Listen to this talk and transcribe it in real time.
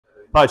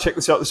Right, check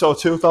this out. This is our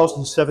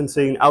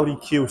 2017 Audi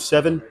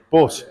Q7,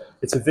 but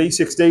it's a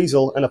V6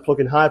 diesel and a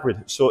plug-in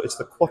hybrid. So it's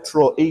the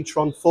Quattro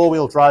E-Tron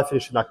four-wheel drive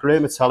finish in that grey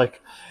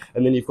metallic,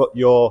 and then you've got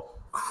your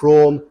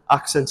chrome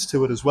accents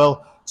to it as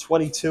well.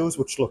 22s,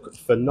 which look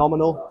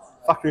phenomenal.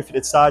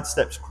 Factory-fitted side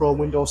steps, chrome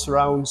window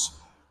surrounds,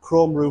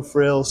 chrome roof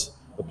rails.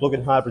 The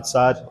plug-in hybrid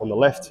side on the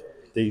left,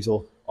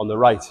 diesel on the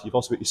right. You've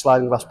also got your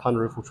sliding glass pan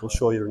roof, which we'll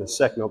show you in a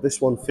sec. Now, this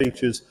one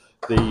features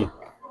the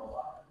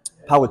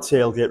powered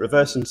tailgate,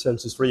 reversing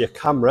sensors, rear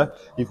camera.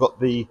 You've got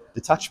the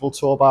detachable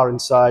tow bar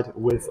inside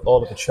with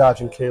all of the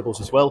charging cables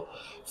as well.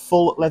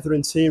 Full leather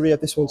interior.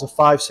 This one's a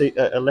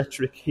 5-seater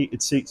electric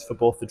heated seats for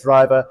both the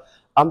driver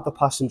and the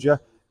passenger.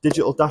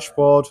 Digital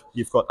dashboard.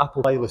 You've got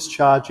Apple wireless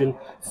charging,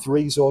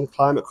 3-zone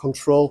climate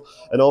control,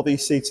 and all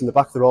these seats in the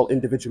back, they're all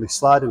individually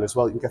sliding as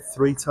well. You can get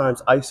 3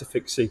 times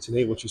ISOFIX seats in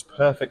here, which is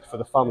perfect for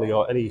the family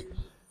or any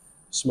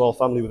small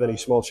family with any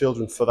small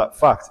children for that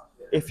fact.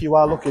 If you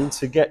are looking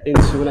to get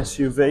into an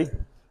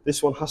SUV,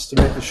 this one has to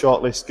make the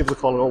shortlist. Give us a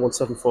call on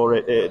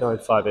 01748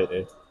 889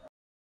 588.